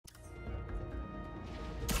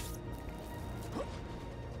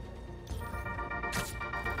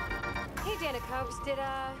kinda, Cubs. Did,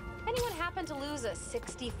 anyone happen to lose a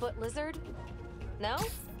 60-foot lizard? No?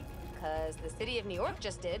 Because the city of New York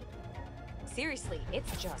just did. Seriously,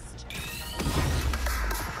 it's just...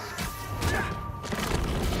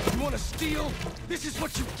 You wanna steal? This is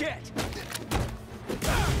what you get!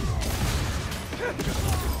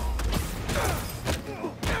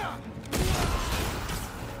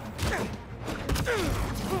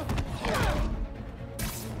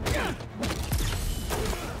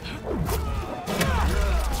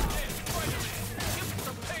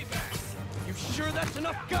 You sure that's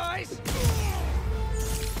enough, guys?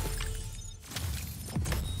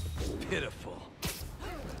 Pitiful.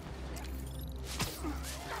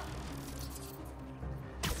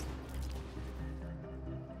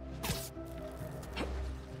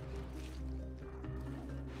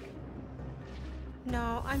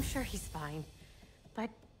 No, I'm sure he's fine. But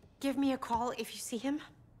give me a call if you see him.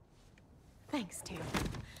 Thanks, too.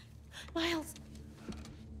 Miles!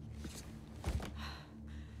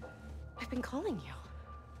 I've been calling you.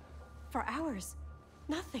 For hours.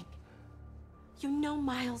 Nothing. You know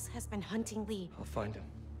Miles has been hunting Lee. I'll find him.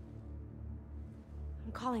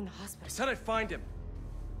 I'm calling the I hospital. said I'd find him.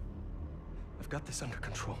 I've got this under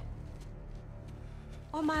control.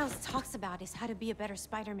 All Miles talks about is how to be a better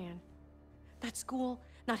Spider-Man. Not school,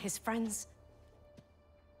 not his friends.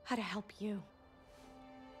 How to help you.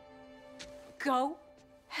 Go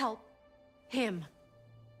help him.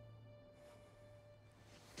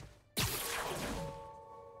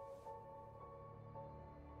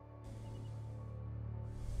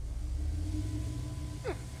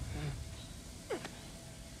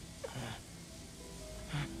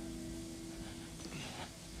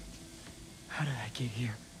 How did I get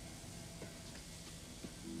here?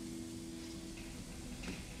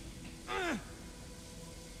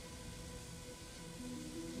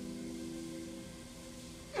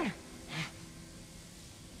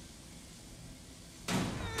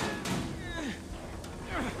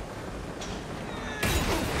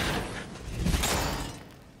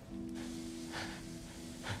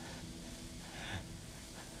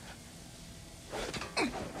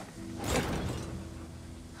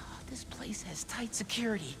 This place has tight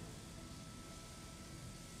security.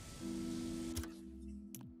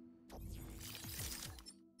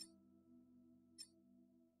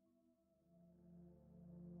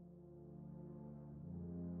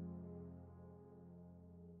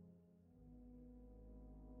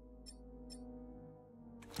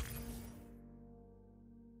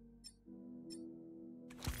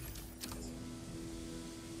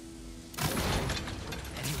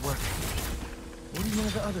 That didn't work. Where do none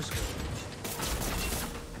of the others go?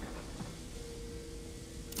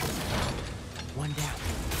 One down.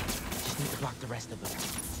 Just need to block the rest of them.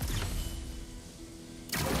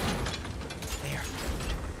 There.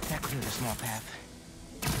 That cleared a small path.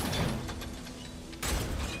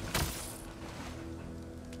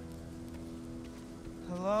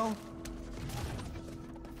 Hello?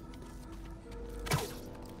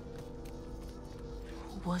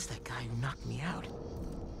 Who was that guy who knocked me out?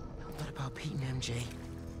 What about Pete and MJ?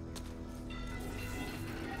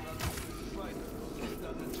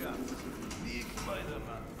 Big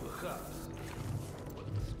Spider-Man, perhaps. But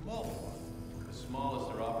the small one, the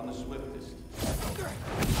smallest are often the swiftest.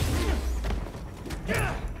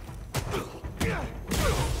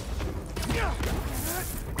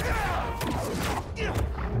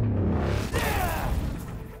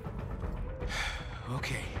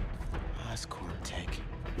 Okay. Oscorp Tech.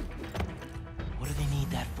 What do they need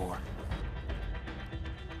that for?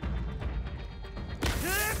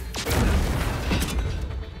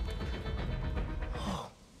 Oh.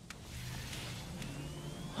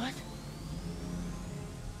 What?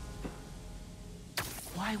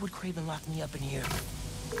 Why would Kraven lock me up in here?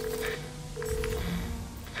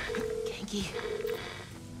 Ganke?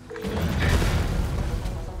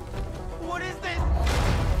 What is this?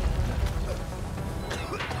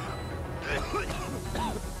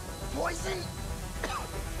 Poison?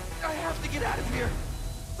 I have to get out of here!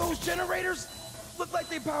 Those generators look like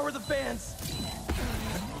they power the fans!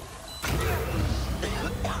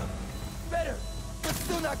 Better, but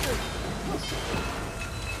still not good!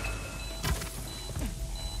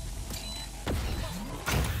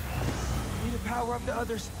 Need to power up the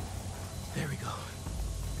others. There we go.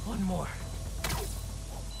 One more.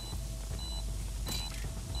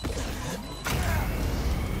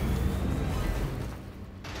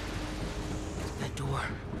 That door.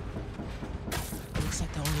 Looks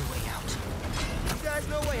like the only way out. You guys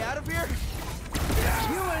no way out of here?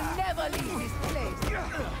 You will never leave this place.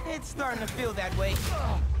 It's starting to feel that way.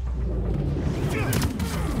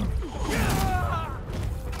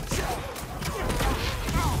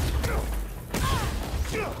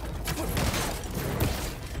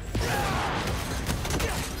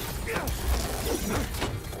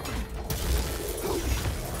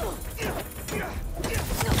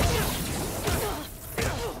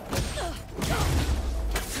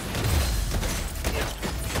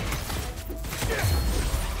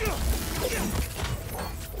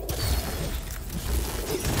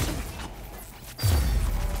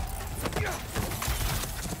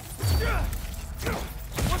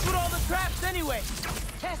 What's with all the traps anyway?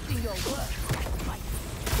 Testing your work.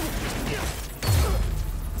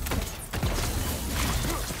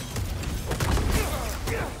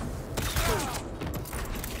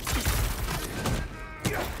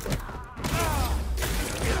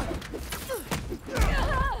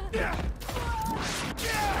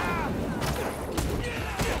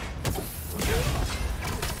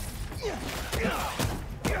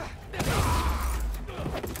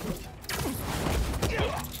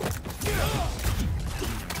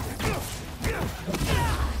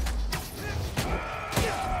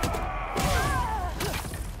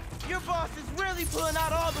 Your boss is really pulling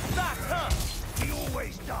out all the stops, huh? He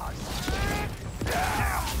always does.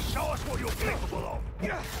 Now, show us what you're capable of.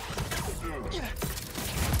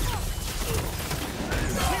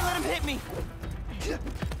 Can't let him hit me.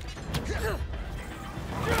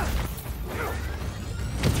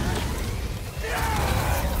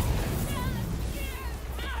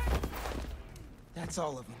 That's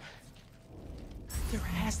all of them. There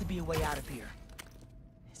has to be a way out of here.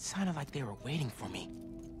 It sounded like they were waiting for me.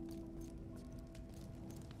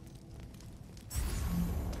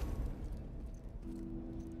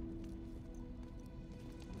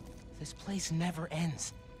 This place never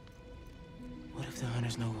ends. What if the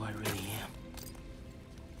hunters know who I really am?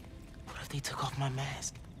 What if they took off my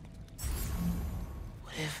mask?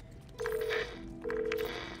 What if...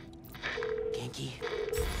 Genki,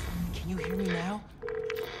 can you hear me now?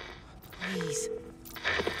 Please.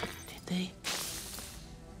 Did they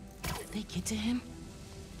get to him?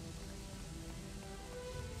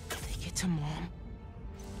 Did they get to Mom?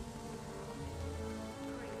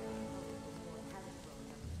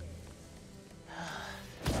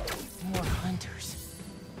 More hunters.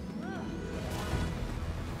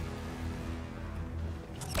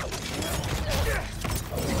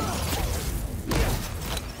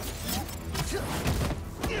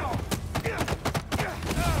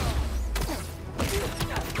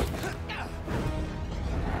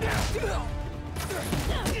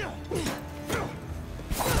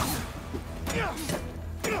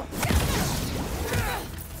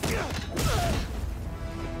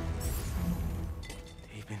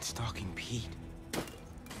 They've been stalking Pete. Did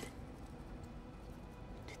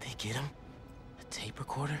they get him? A tape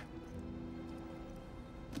recorder?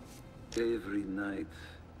 Every night,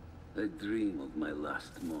 I dream of my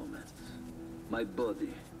last moments. My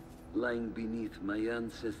body lying beneath my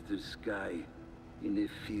ancestors' sky in a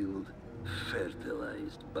field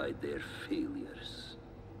fertilized by their failures.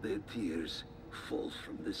 Their tears fall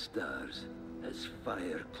from the stars as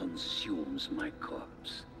fire consumes my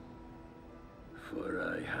corpse. For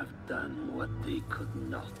I have done what they could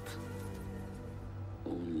not.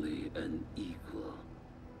 Only an equal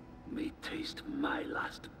may taste my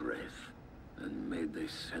last breath, and may they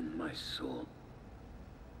send my soul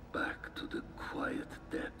back to the quiet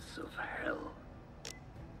depths of hell.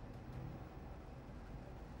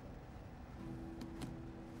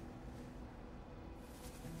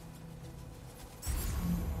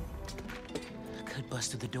 I could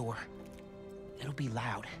bust through the door. It'll be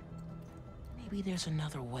loud. Maybe there's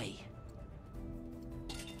another way.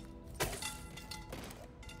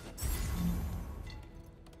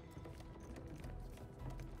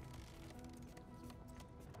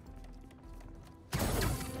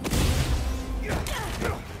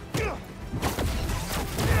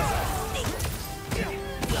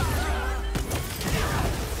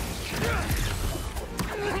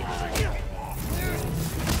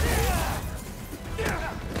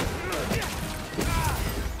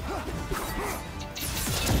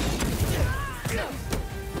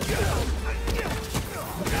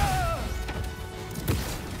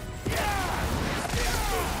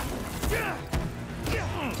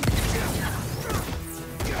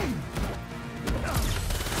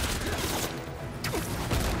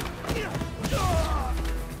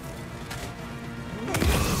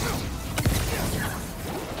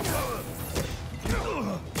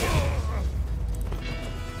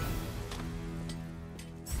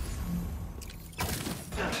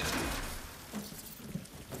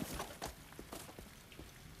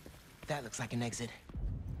 That looks like an exit.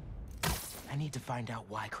 I need to find out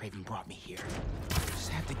why Kraven brought me here. Just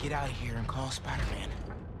have to get out of here and call Spider-Man.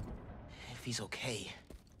 If he's okay.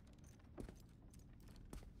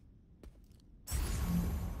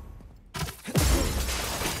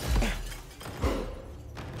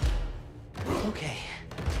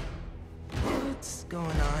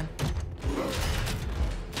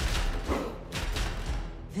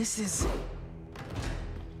 This is...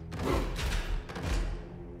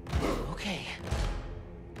 Okay.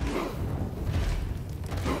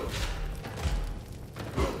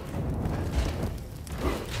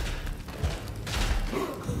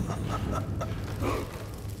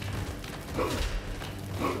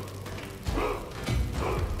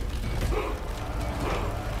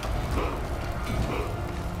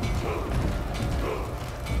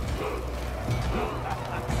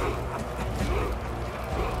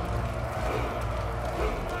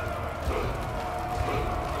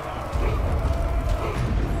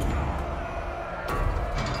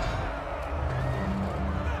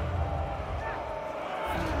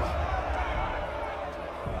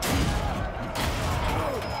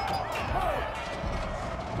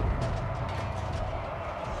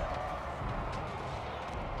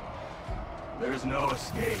 There's no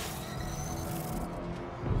escape.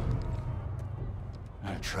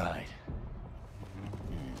 I tried.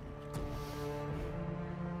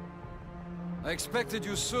 I expected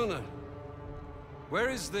you sooner. Where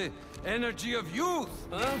is the energy of youth,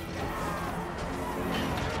 huh?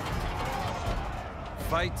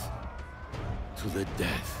 Fight to the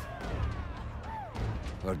death.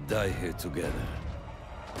 Or die here together.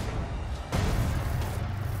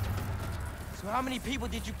 So how many people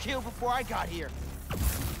did you kill before I got here?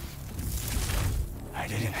 I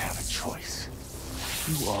didn't have a choice.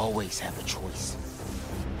 You always have a choice.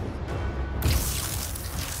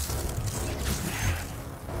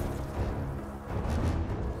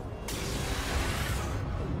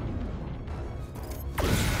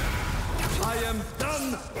 I am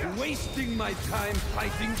done wasting my time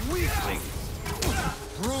fighting weaklings.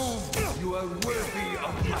 Prove you are worthy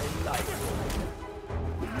of my life.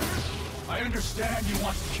 I understand you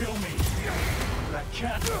want to kill me, but I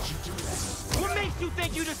can't let you do that. What makes you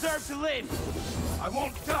think you deserve to live? I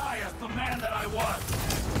won't die as the man that I was.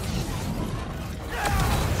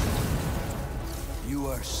 You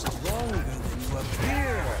are stronger than you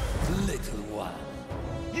appear, little one.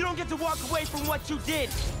 You don't get to walk away from what you did.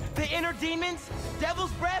 The inner demons,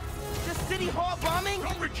 Devil's Breath, the City Hall bombing.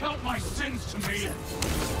 Don't recount my sins to me.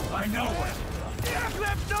 I know what I've done. You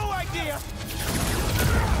have no idea.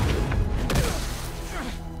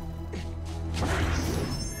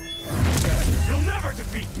 You'll never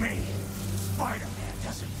defeat me! Spider-Man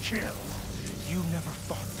doesn't kill. You never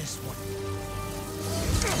fought this one.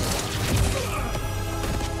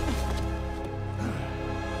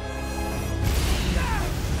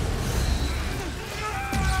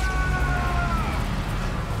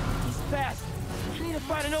 He's fast. I need to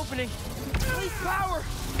find an opening. I need power.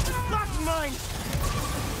 This block's mine.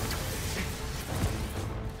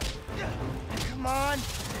 Come on.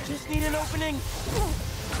 Just need an opening.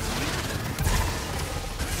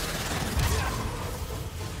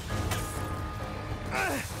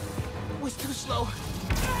 Was too slow.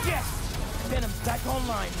 Yes! Venom's back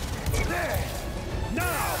online. There!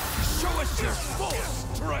 Now, show us your full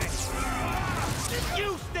strength!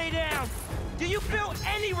 You stay down! Do you feel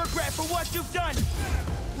any regret for what you've done?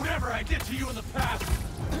 Whatever I did to you in the past,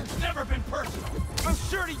 it's never been personal. I'm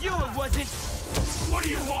sure to you it wasn't. What do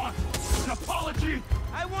you want? An apology?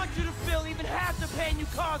 I want you to feel even half the pain you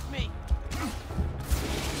caused me.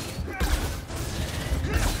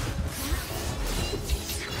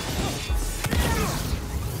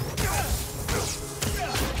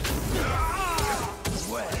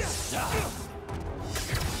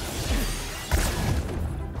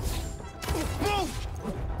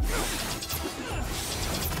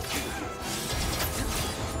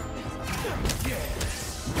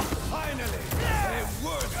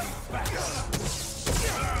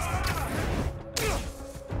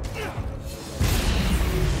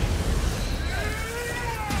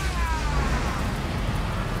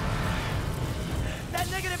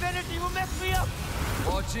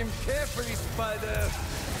 Watch him carefully, Spider.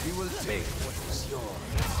 He will take what is yours.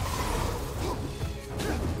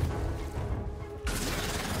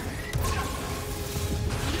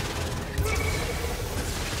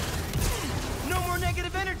 No more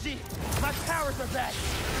negative energy! My powers are back!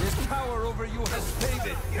 His power over you has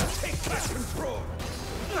faded. Take back control.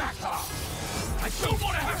 Back off! I don't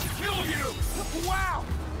want to have to kill you! Wow!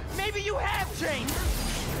 Maybe you have changed!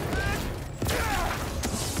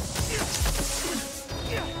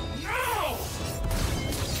 No!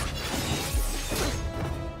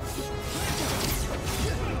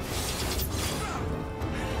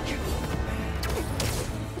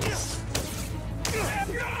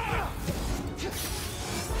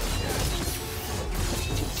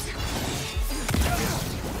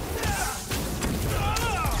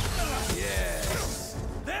 Yes!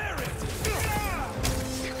 There it is!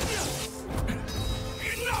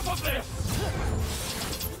 Enough!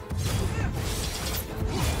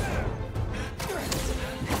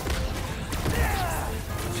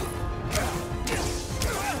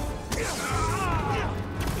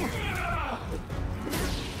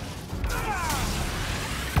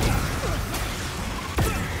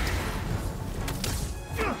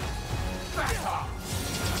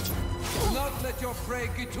 let your prey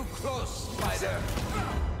get too close, Spider.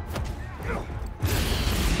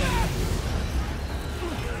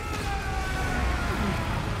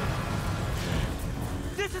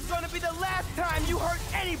 This is gonna be the last time you hurt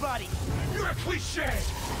anybody! You're a cliche!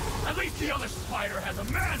 At least the other spider has a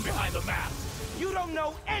man behind the mask! You don't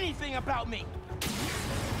know anything about me!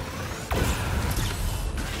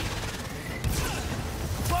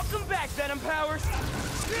 Welcome back, Venom Powers!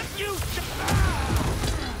 You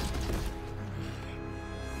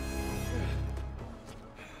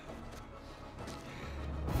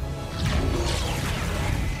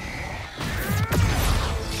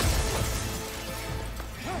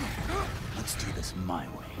Let's do this my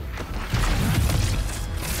way.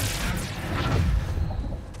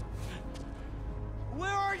 Where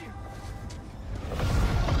are you?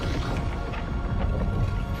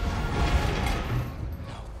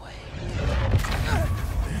 No way.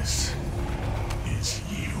 This is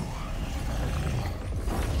you.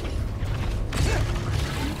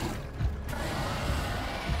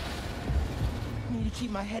 I need to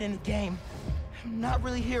keep my head in the game. I'm not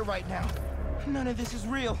really here right now. None of this is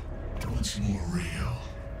real. What's more real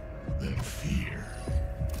than fear?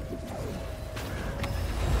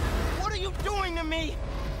 What are you doing to me?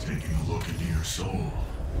 Taking a look into your soul,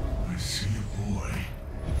 I see a boy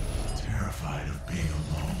terrified of being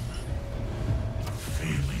alone, of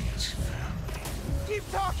failing his family.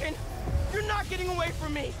 Keep talking! You're not getting away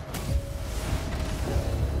from me!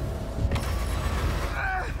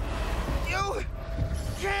 You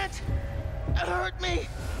can't hurt me!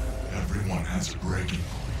 Everyone has a breaking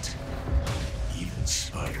point, even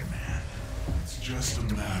Spider-Man. It's just a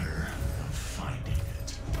matter of finding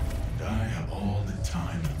it. And I have all the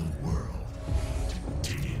time in the world to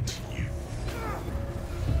dig into you.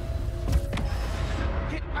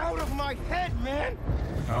 Get out of my head, man!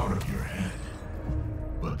 Out of your head.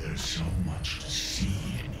 But there's so much to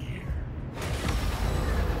see in here.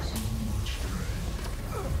 So much dread.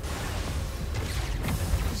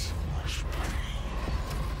 So much pain.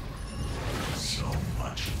 So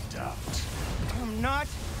much doubt. I'm not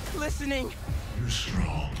listening. You're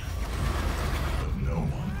strong. But no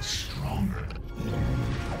one's stronger.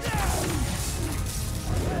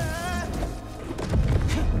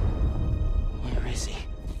 Where is he?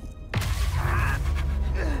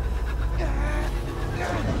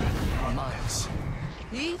 Miles.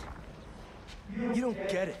 He? You don't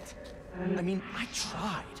get it. I mean, I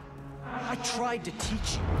tried. I tried to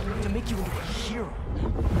teach you, to make you into a hero.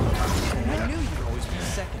 I knew you'd always be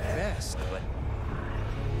second best, but...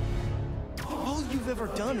 all you've ever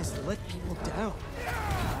done is let people down.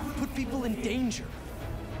 Put people in danger.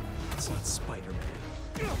 That's not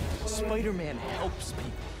Spider-Man. Spider-Man helps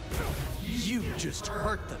people. You just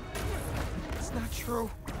hurt them. It's not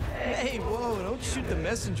true. Hey, whoa, don't shoot the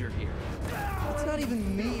messenger here. It's not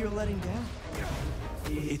even me you're letting down.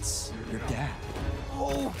 It's your dad.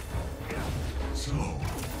 Oh! So,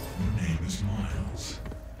 your name is Miles.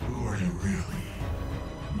 Who are you really,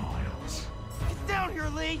 Miles? Get down here,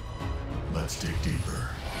 Lee! Let's dig deeper.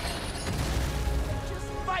 Just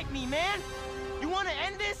fight me, man! You want to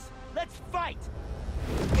end this? Let's fight!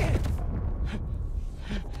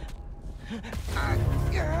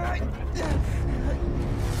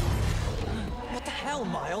 What the hell,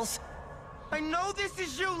 Miles? I know this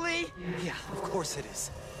is you, Lee! Yeah, of course it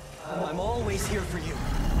is. I'm always here for you.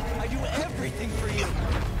 I do everything for you.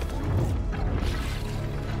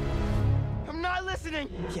 I'm not listening!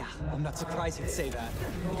 Yeah, I'm not surprised you'd say that.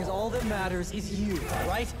 Because all that matters is you,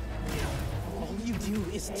 right? All you do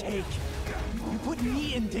is take. You put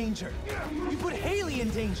me in danger. You put Haley in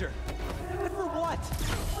danger. And for what?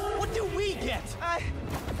 What do we get? I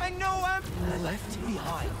know I'm... left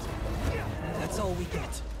behind. That's all we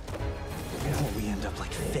get. Or we end up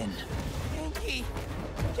like Finn. Ganke!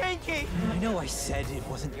 Ganke! I know I said it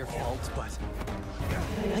wasn't your fault, but...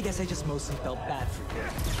 I guess I just mostly felt bad for you.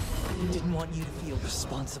 Didn't want you to feel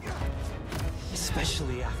responsible.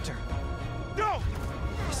 Especially after... No!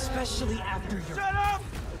 Especially after your... Shut up!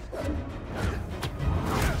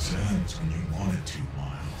 This ends when you wanted to,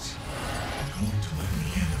 Miles. You're going to let me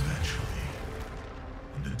in eventually.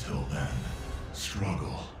 And until then,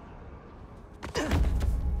 struggle.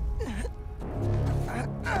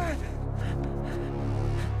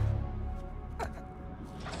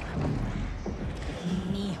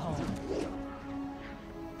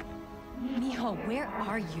 Mijo, where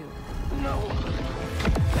are you? No!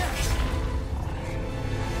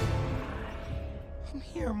 I'm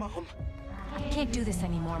here, Mom. I can't do this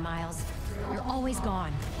anymore, Miles. You're always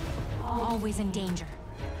gone. Always in danger.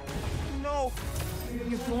 No!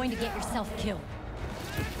 You're going to get yourself killed.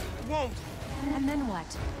 Won't! And then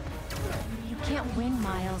what? You can't win,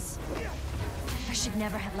 Miles. I should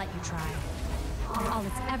never have let you try. All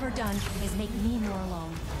it's ever done is make me more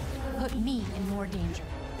alone. Put me in more danger.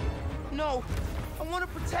 No! I want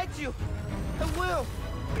to protect you! I will!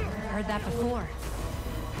 Heard that before.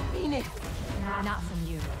 Mean it! Not from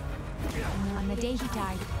you. On the day he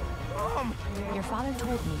died, your father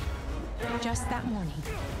told me, just that morning,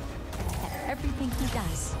 that everything he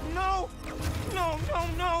does... No! No, no,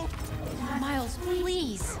 no! Miles,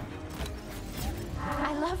 please!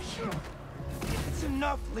 I love you. It's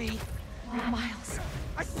enough, Lee. Miles.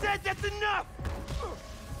 I said that's enough!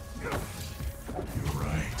 You're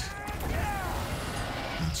right.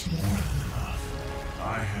 That's more than enough.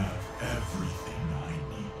 I have everything I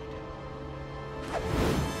need.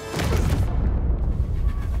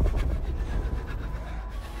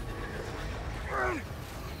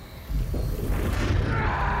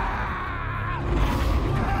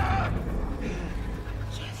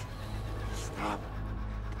 Stop.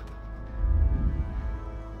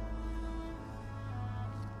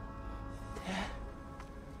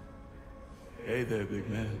 Hey there, big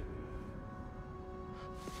man.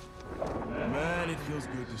 Man, it feels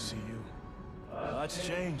good to see you. Lots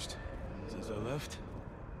changed since I left.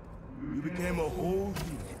 You became a whole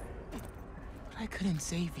hero. But I couldn't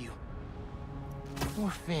save you. Or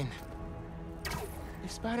Finn.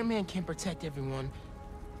 If Spider-Man can't protect everyone,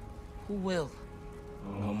 who will?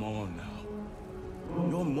 Come on now.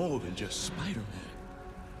 You're more than just Spider-Man.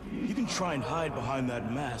 You can try and hide behind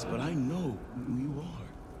that mask, but I know who you are.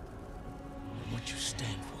 And what you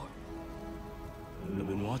stand for. I've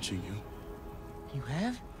been watching you. You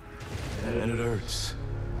have? And it hurts.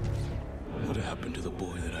 What happened to the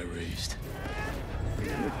boy that I raised?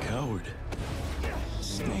 You're a coward.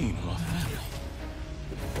 Stain on our family.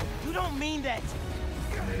 You don't mean that!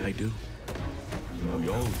 I do. We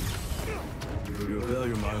all do. You're a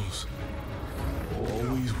failure, Miles.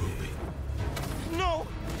 Always will be. No!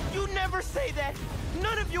 You never say that!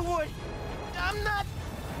 None of you would! I'm not...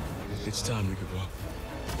 It's time to give up.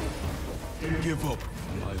 Give up,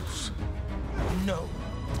 Miles. No.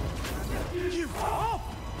 Give up!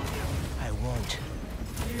 I won't.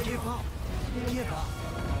 Give up! Give up!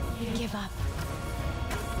 Give up.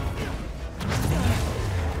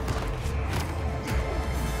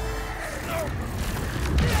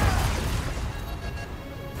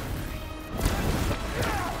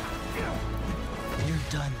 You're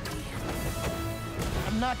done, Lee.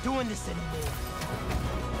 I'm not doing this anymore.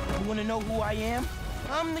 You wanna know who I am?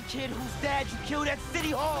 I'm the kid whose dad you killed at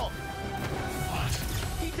City Hall! What?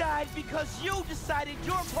 He died because you decided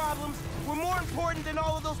your problems were more important than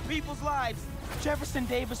all of those people's lives. Jefferson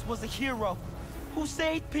Davis was a hero who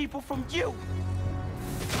saved people from you.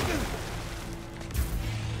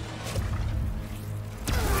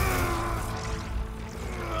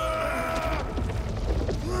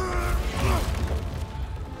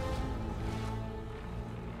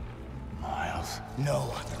 Miles.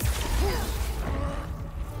 No.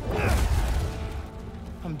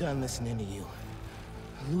 I'm done listening to you.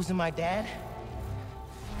 Losing my dad?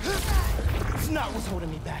 It's not what's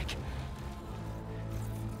holding me back.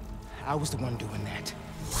 I was the one doing that.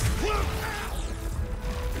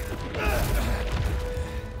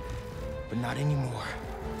 But not anymore.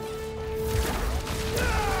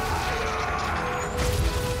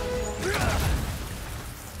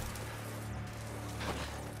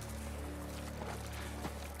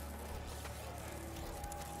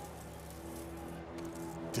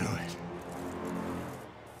 Do it.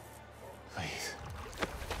 Please.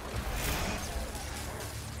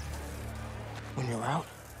 When you're out,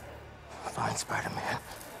 find Spider-Man.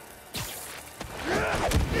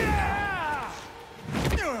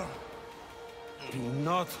 Do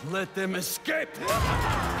not let them escape!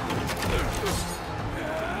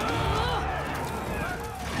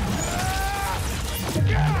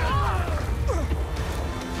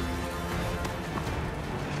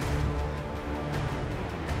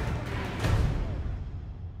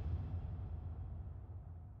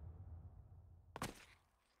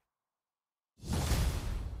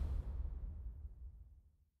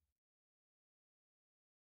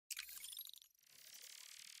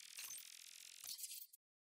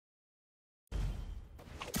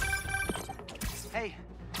 Hey,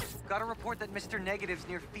 got a report that Mr. Negative's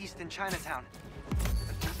near Feast in Chinatown.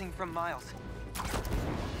 But nothing from Miles. You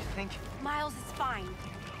think? Miles is fine.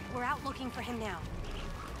 We're out looking for him now.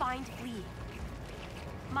 Find Lee.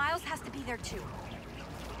 Miles has to be there too.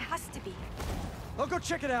 Has to be. I'll go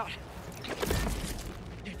check it out.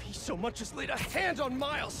 If he so much as laid a hand on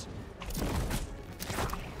Miles!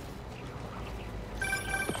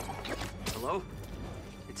 Hello?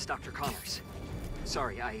 It's Dr. Connors.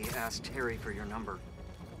 Sorry, I asked Harry for your number.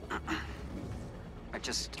 I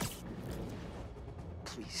just...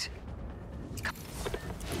 Please.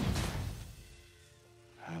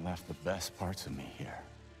 I left the best parts of me here.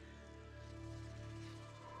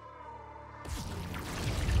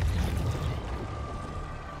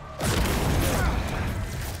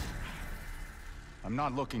 I'm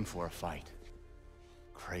not looking for a fight.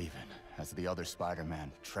 Kraven has the other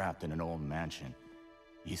Spider-Man trapped in an old mansion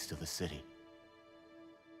east of the city.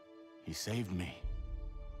 He saved me.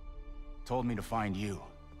 Told me to find you.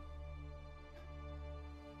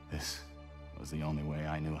 This was the only way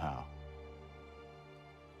I knew how.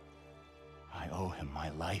 I owe him my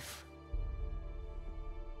life.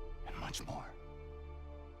 And much more.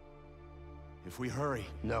 If we hurry...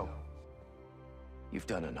 No. You've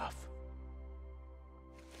done enough.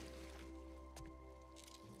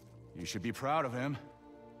 You should be proud of him.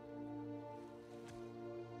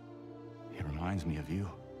 He reminds me of you.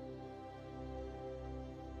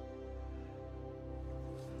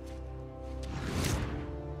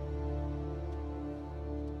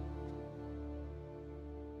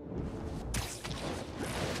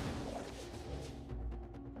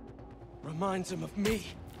 Reminds him of me.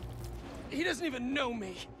 He doesn't even know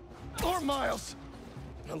me. Or Miles.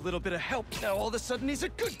 A little bit of help, now all of a sudden he's a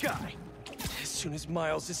good guy. As soon as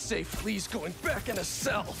Miles is safe, Lee's going back in a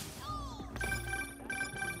cell.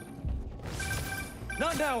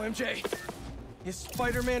 Not now, MJ. Is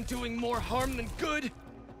Spider-Man doing more harm than good?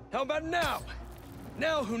 How about now?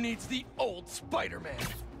 Now who needs the old Spider-Man?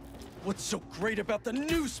 What's so great about the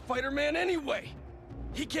new Spider-Man anyway?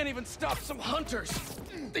 He can't even stop some hunters.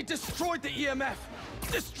 They destroyed the EMF.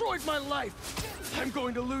 Destroyed my life. I'm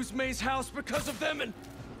going to lose May's house because of them and...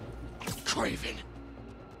 Kraven.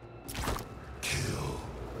 Kill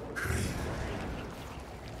Kraven.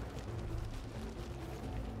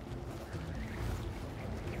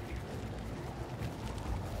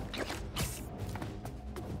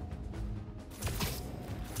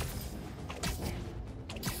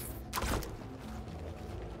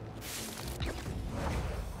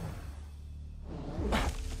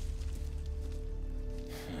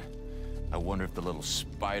 I wonder if the little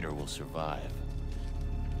spider will survive.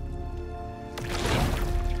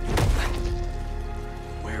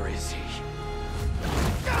 Where is he?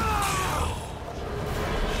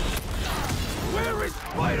 Where is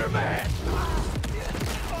Spider-Man?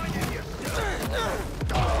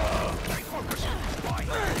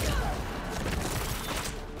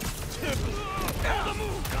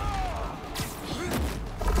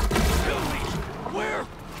 Tell me where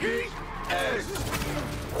he is!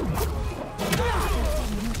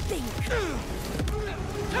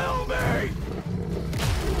 Tell me!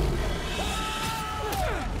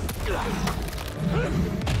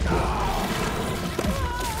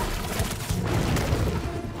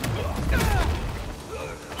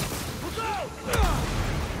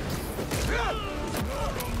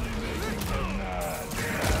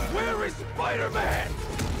 Where is Spider-Man?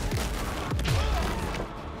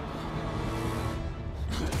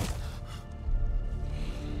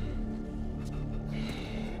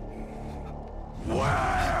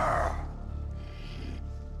 Where?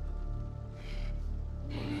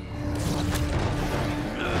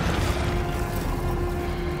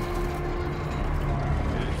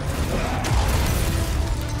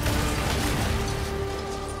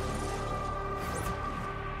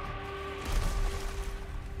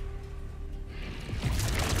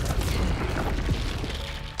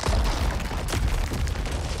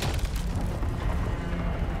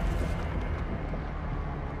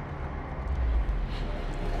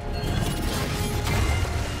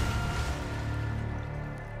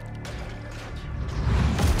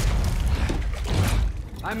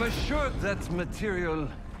 I'm assured that material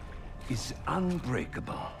is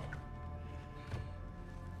unbreakable.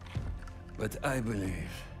 But I believe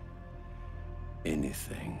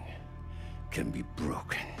anything can be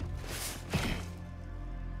broken.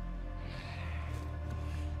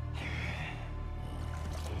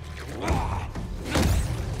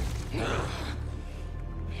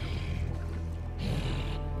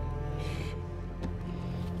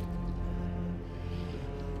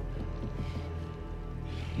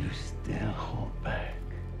 You still hold back.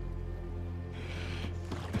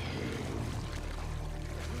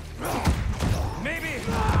 Maybe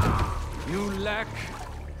you lack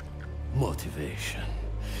motivation.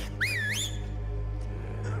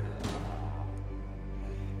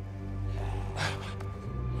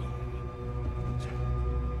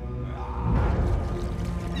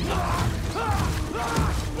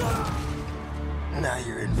 Now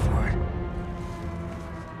you're in for it.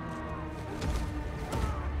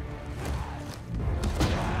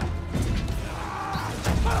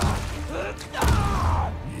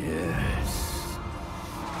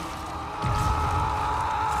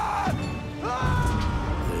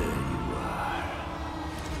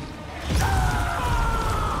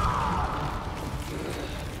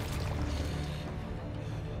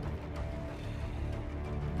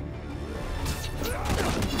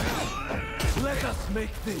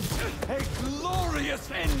 make this a glorious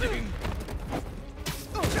ending!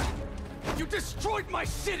 You destroyed my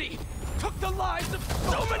city! Took the lives of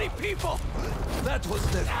so many people! That was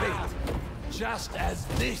their fate. Just as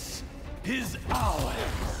this is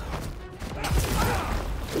ours.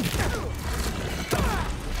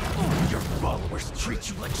 Your followers treat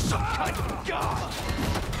you like some kind of god!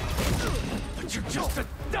 But you're just a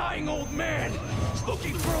dying old man,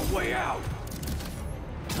 looking for a way out!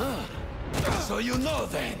 So you know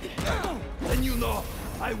then? Then you know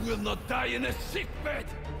I will not die in a sickbed!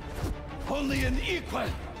 Only an equal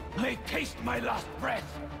may taste my last breath!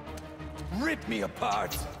 Rip me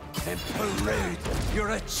apart and parade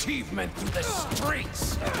your achievement to the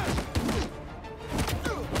streets!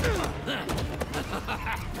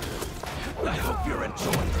 I hope you're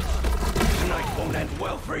enjoying this. Tonight won't end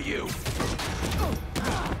well for you.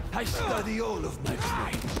 I study all of my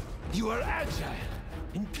prey. You are agile,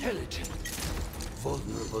 intelligent,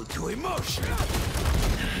 vulnerable to emotion.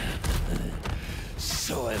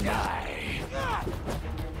 So am I.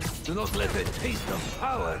 Do not let the taste of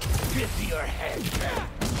power get to your head.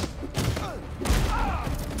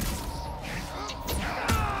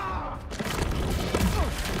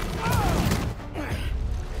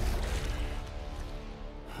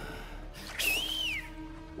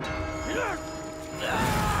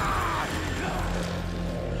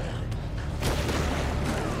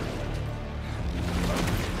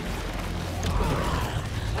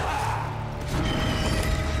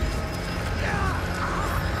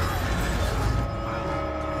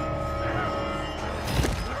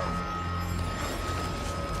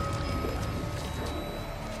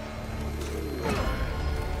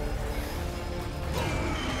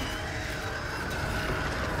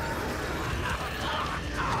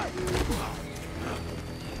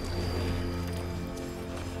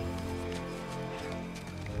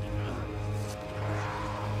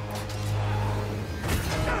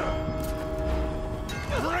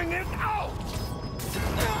 Bring it out!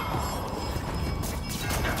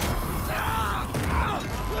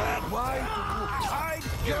 Why do you hide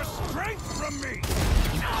your strength from me?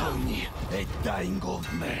 You call me a dying old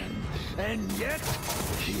man, and yet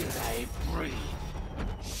here I breathe.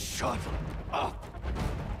 Shut up!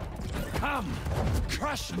 Come,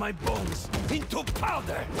 crush my bones into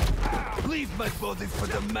powder! Leave my body for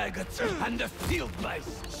the maggots and the field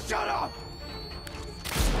mice! Shut up!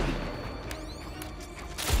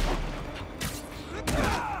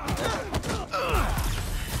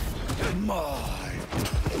 Mine!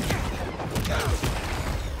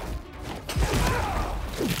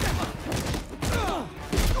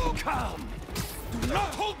 Come! Do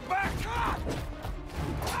not hold back!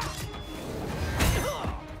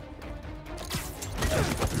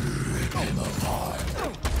 Rip him apart!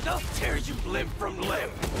 I'll tear you limb from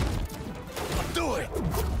limb! Do it!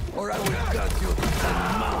 Or I will gut you and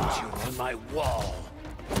mount you on my wall!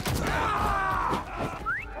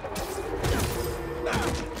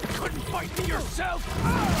 Couldn't fight me yourself!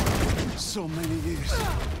 So many years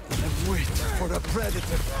I've waited for a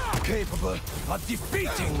predator capable of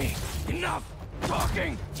defeating me! Enough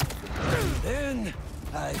talking! And then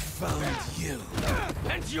I found you.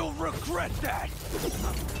 And you'll regret that!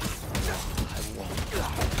 I won't.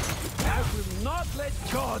 I will not let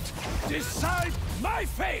God decide my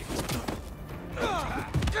fate!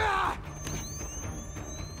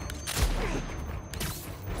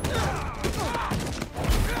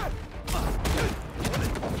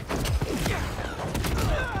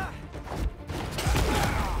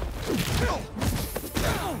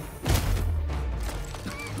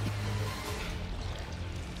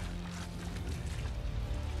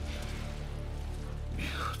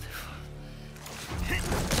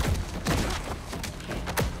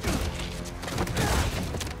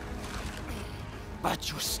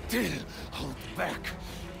 But you still hold back.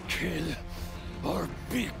 Kill or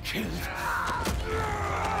be killed.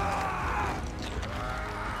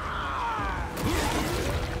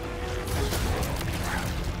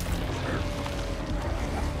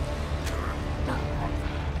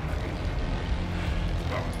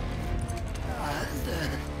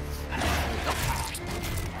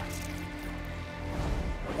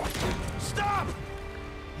 Stop!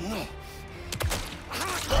 No.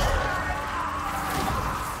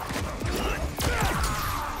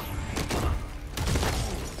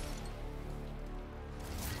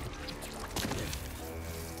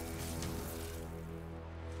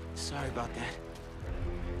 Sorry about that.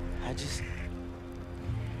 I just...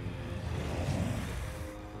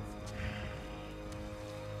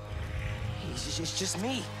 It's just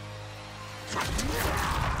me.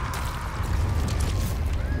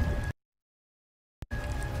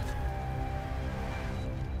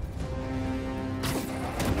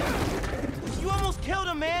 killed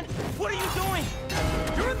him, man! What are you doing?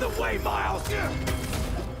 You're in the way, Miles!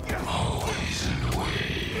 Always in the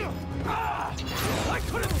way. I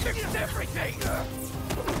could have fixed everything!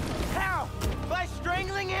 How? By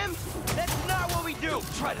strangling him? That's not what we do!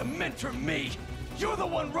 Don't try to mentor me! You're the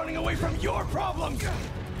one running away from your problems!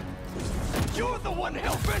 You're the one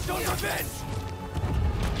hell-bent on revenge!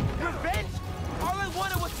 Revenge? All I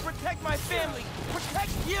wanted was to protect my family!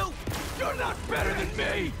 Protect you! You're not better than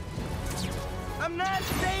me! I'm not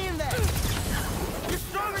saying that! You're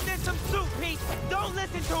stronger than some soup, Pete! Don't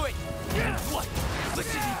listen to it! What?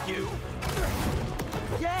 Listen to you?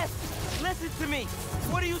 Yes! Listen to me!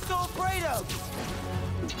 What are you so afraid of?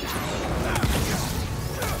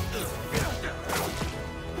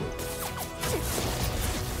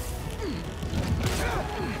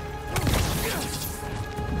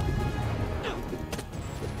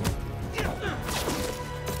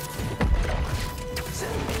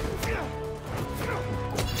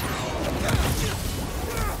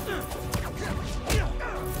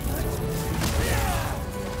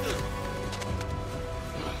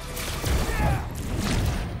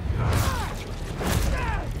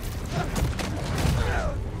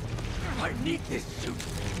 I need this suit.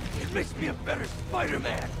 It makes me a better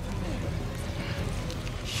Spider-Man.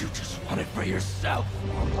 You just want it for yourself.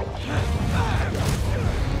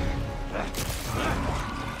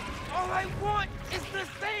 All I want is to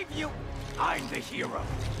save you! I'm the hero.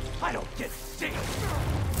 I don't get saved.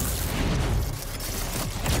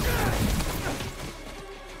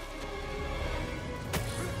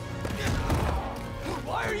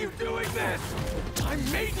 Why are you doing this? I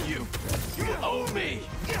made you. You owe me.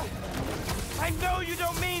 I know you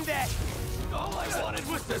don't mean that! All I wanted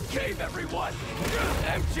was to save everyone.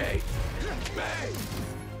 MJ, May.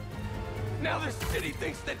 Now the city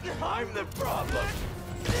thinks that I'm the problem.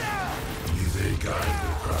 You think I'm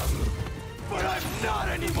the problem? But I'm not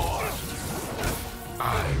anymore.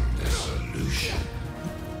 I'm the solution.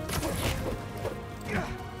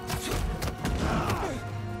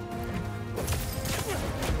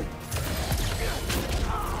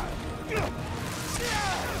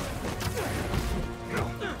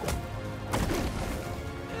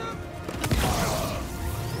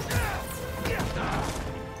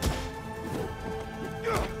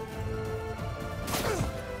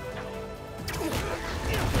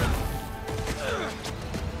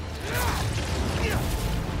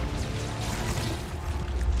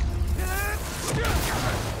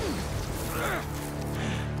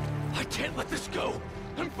 I can't let this go.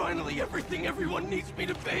 I'm finally everything everyone needs me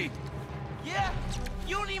to be. Yeah?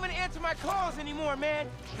 You don't even answer my calls anymore, man!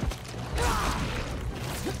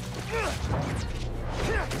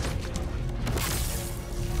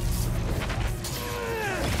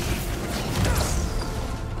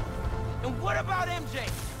 And what about MJ?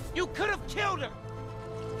 You could have killed her!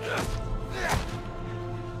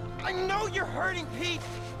 I know you're hurting, Pete!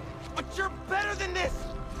 But you're better than this!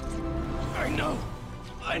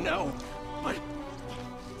 I know, but...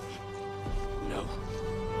 No.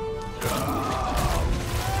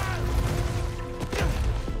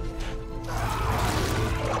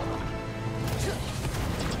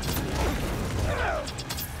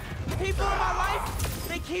 People in my life,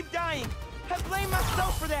 they keep dying. I blame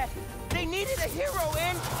myself for that. They needed a hero,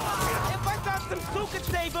 and if I thought some suit could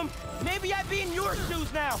save them, maybe I'd be in your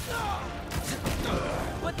shoes now.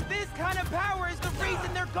 But this kind of power is the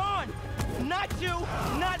reason they're gone. Not you,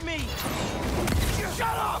 not me.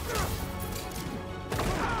 Shut up!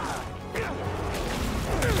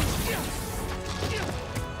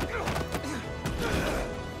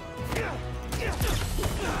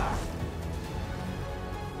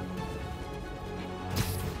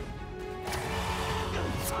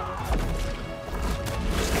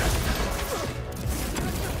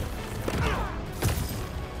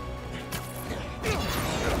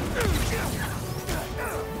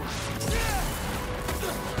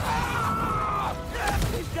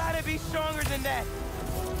 You've got to be stronger than that.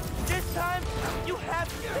 This time, you have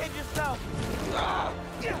to save yourself.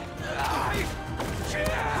 I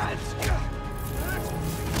can't!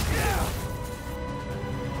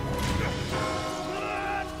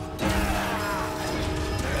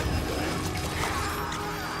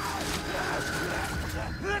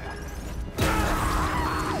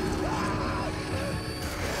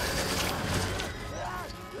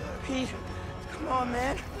 Pete, come on,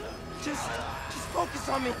 man. Just focus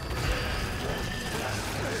on me.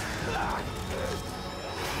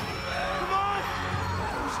 Come on!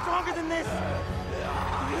 You're stronger than this.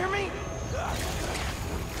 You hear me?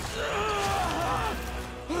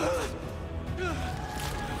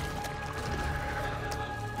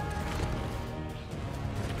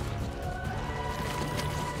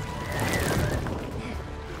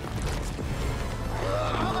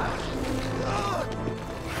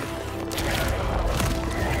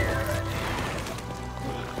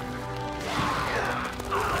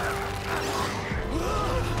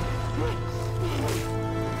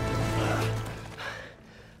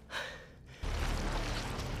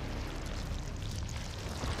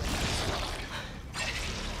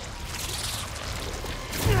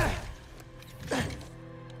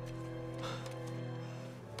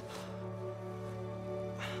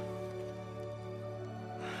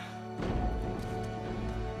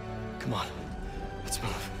 Come on, let's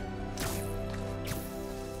move.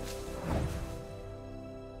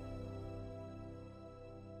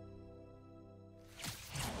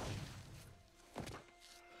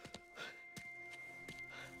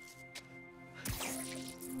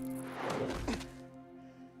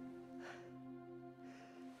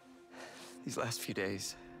 These last few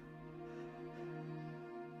days...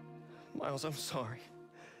 Miles, I'm sorry.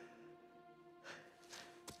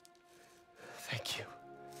 Thank you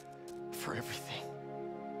for everything.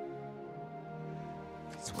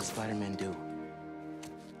 It's what Spider-Man do.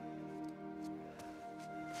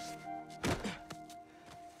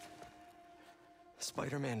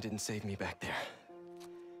 Spider-Man didn't save me back there.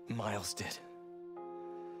 Miles did.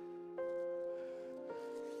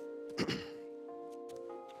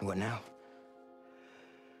 What now?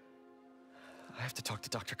 I have to talk to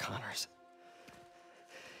Dr. Connors.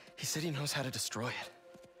 He said he knows how to destroy it.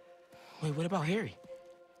 Wait, what about Harry?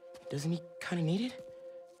 Doesn't he kind of need it?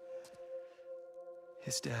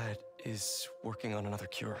 His dad is working on another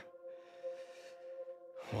cure.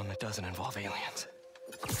 One that doesn't involve aliens.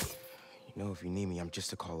 You know, if you need me, I'm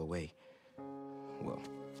just a call away. Well,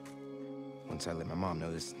 once I let my mom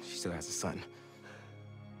know this, she still has a son.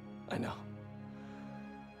 I know.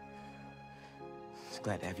 Just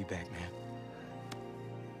glad to have you back, man.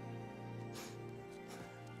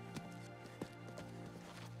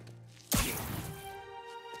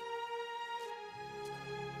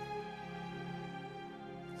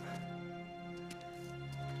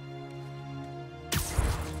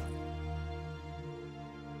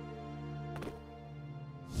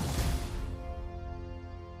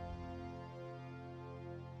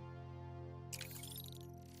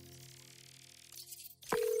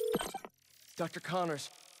 Dr.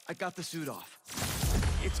 Connors, I got the suit off.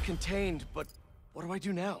 It's contained, but what do I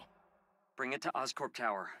do now? Bring it to Oscorp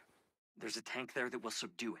Tower. There's a tank there that will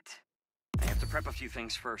subdue it. I have to prep a few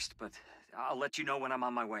things first, but I'll let you know when I'm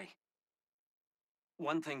on my way.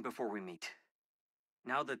 One thing before we meet.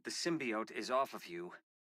 Now that the symbiote is off of you,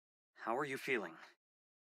 how are you feeling?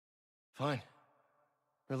 Fine.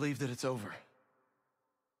 Relieved that it's over.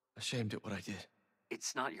 Ashamed at what I did.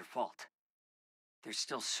 It's not your fault. There's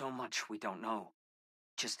still so much we don't know.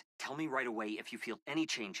 Just tell me right away if you feel any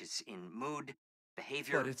changes in mood,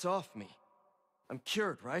 behavior... But it's off me. I'm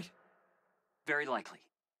cured, right? Very likely.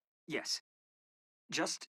 Yes.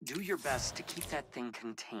 Just do your best to keep that thing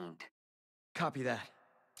contained. Copy that.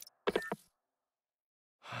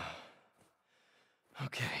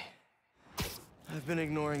 Okay. I've been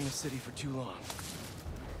ignoring the city for too long.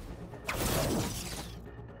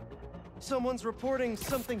 Someone's reporting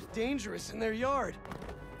something dangerous in their yard.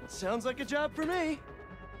 Sounds like a job for me.